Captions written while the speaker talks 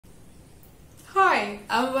Hi,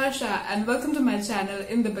 I'm Varsha and welcome to my channel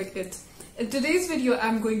In the Bucket. In today's video,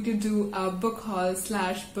 I'm going to do a book haul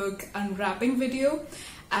 / book unwrapping video,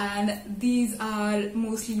 and these are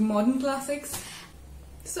mostly modern classics.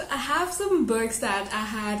 So I have some books that I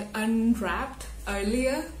had unwrapped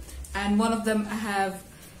earlier, and one of them I have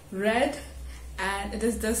read, and it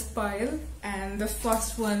is this pile. And the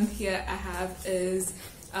first one here I have is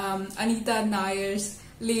Anita Nair's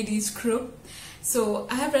Lady's Crow. So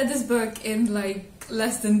I have read this book in like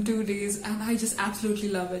less than 2 days and I just absolutely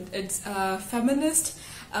love it. It's a feminist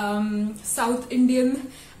South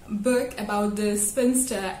Indian book about this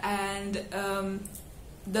spinster and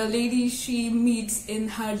the lady she meets in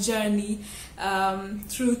her journey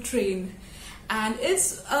through train. And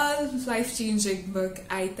it's a life-changing book,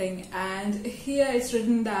 I think. And here it's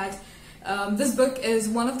written that this book is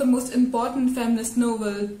one of the most important feminist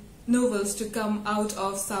novels to come out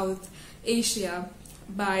of South Asia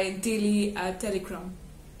by Daily Telegram.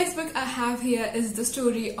 The next book I have here is The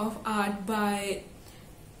Story of Art by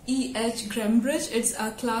E.H. Grembridge. It's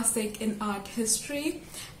a classic in art history,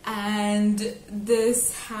 and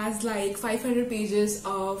this has like 500 pages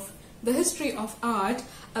of the history of art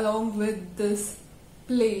along with this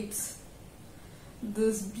plates,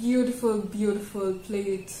 this beautiful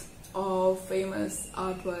plates of famous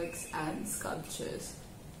artworks and sculptures.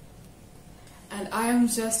 And I am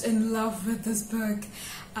just in love with this book.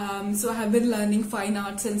 So I have been learning fine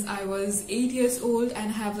art since I was 8 years old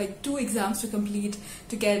and have like 2 exams to complete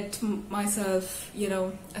to get myself,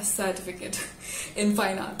 a certificate in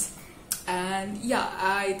fine art. And yeah,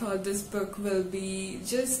 I thought this book will be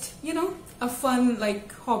just, a fun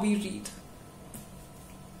like hobby read,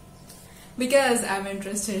 because I'm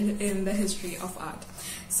interested in the history of art.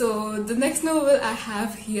 So the next novel I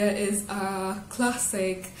have here is a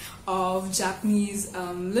classic of Japanese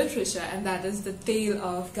literature, and that is The Tale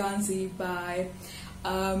of Ganzi by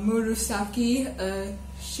Murasaki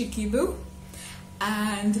Shikibu.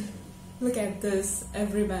 And look at this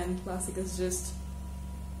Everyman classic, is just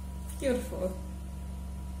beautiful.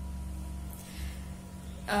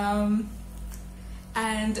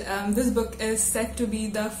 This book is said to be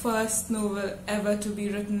the first novel ever to be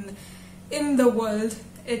written in the world.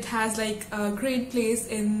 It has like a great place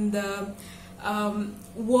in the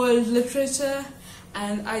world literature,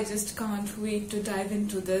 and I just can't wait to dive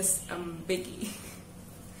into this biggie.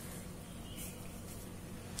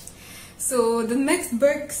 So the next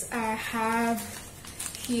books I have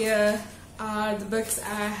here are the books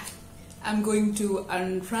I'm going to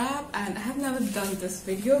unwrap, and I have never done this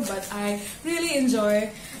video, but I really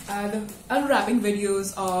enjoy the unwrapping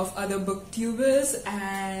videos of other booktubers.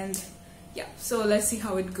 And yeah, so let's see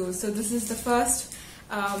how it goes. So this is the first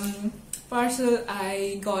parcel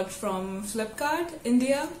I got from Flipkart,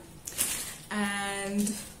 India,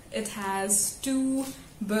 and it has 2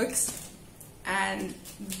 books, and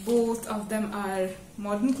both of them are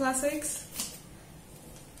modern classics.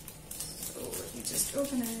 So let me just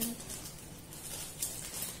open it.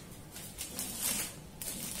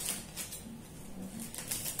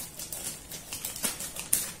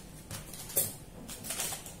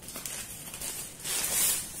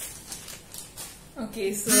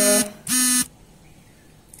 Okay, so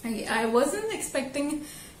I wasn't expecting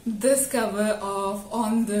this cover of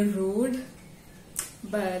On the Road,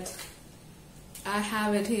 but I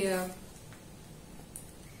have it here,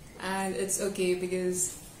 and it's okay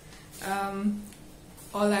because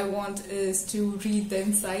all I want is to read the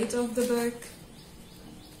inside of the book,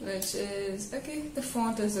 which is okay. The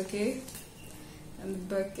font is okay, and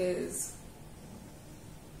the book is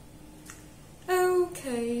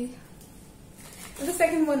okay. And the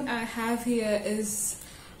second one I have here is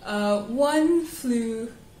One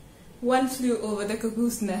Flew Over the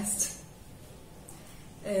Cuckoo's Nest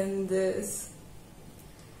in this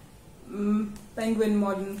Penguin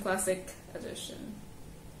Modern Classic edition.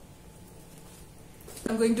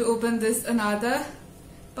 I'm going to open this another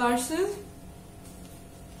parcel.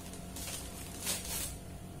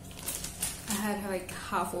 I had like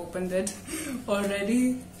half opened it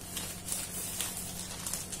already.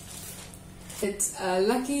 It's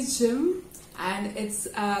Lucky Jim, and it's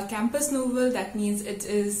a campus novel. That means it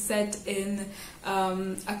is set in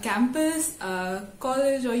a campus, a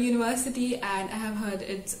college or university, and I have heard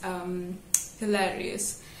it's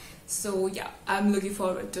hilarious. So yeah, I'm looking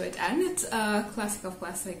forward to it, and it's a classic of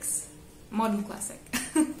classics, modern classic.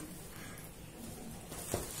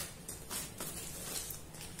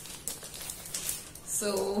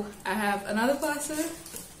 So I have another parcel.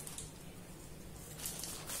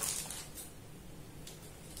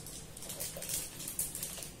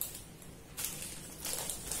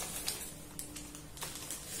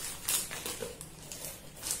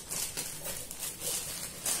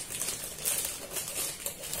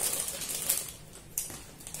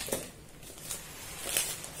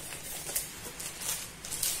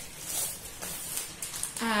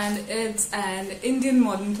 it's an Indian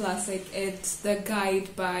modern classic. It's The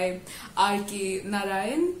Guide by R.K.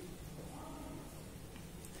 Narayan,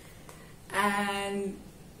 and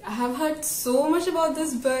I have heard so much about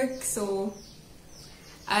this book, so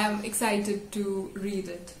I am excited to read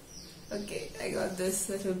it. Okay, I got this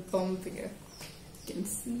little bump here, you can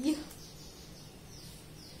see.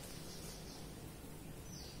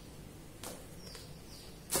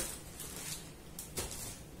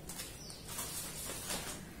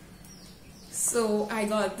 So I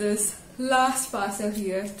got this last parcel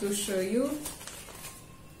here to show you.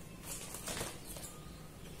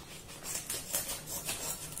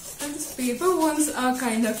 And these paper ones are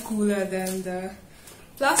kind of cooler than the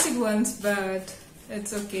plastic ones, but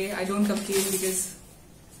it's okay. I don't complain because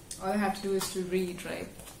all I have to do is to read, right?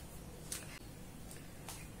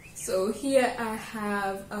 So here I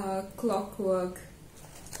have a Clockwork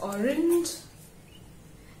Orange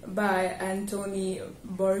by Anthony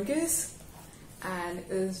Burgess. And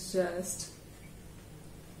it's just,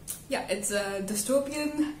 yeah, it's a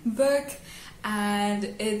dystopian book, and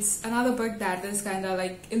it's another book that is kind of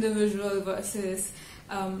like individual versus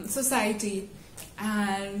society,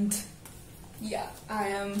 and yeah, I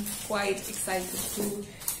am quite excited to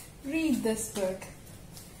read this book.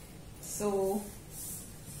 So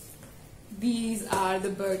these are the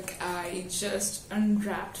book I just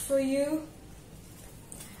unwrapped for you.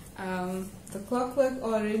 The Clockwork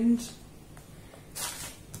Orange,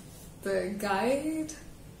 The Guide,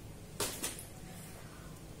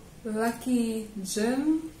 Lucky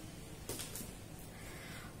Jim,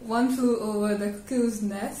 One Flew Over the Cuckoo's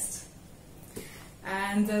Nest,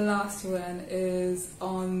 and the last one is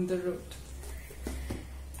On the Road.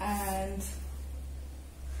 And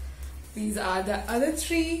these are the other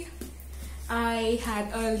three I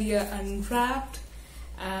had earlier unwrapped.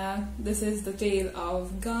 This is The Tale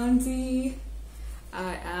of Gandhi.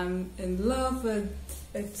 I am in love with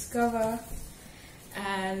its cover,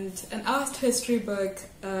 and an art history book,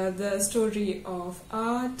 The Story of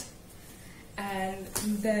Art, and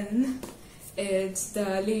then it's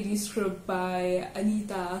The Lady's Script by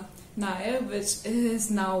Anita Nair, which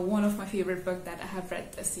is now one of my favorite books that I have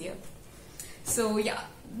read this year. So yeah,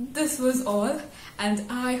 this was all, and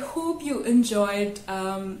I hope you enjoyed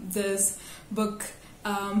this book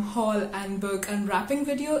haul and book unwrapping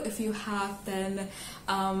video. If you have, then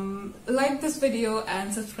like this video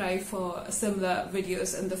and subscribe for similar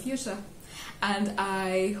videos in the future. And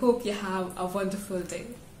I hope you have a wonderful day.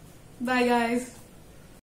 Bye guys.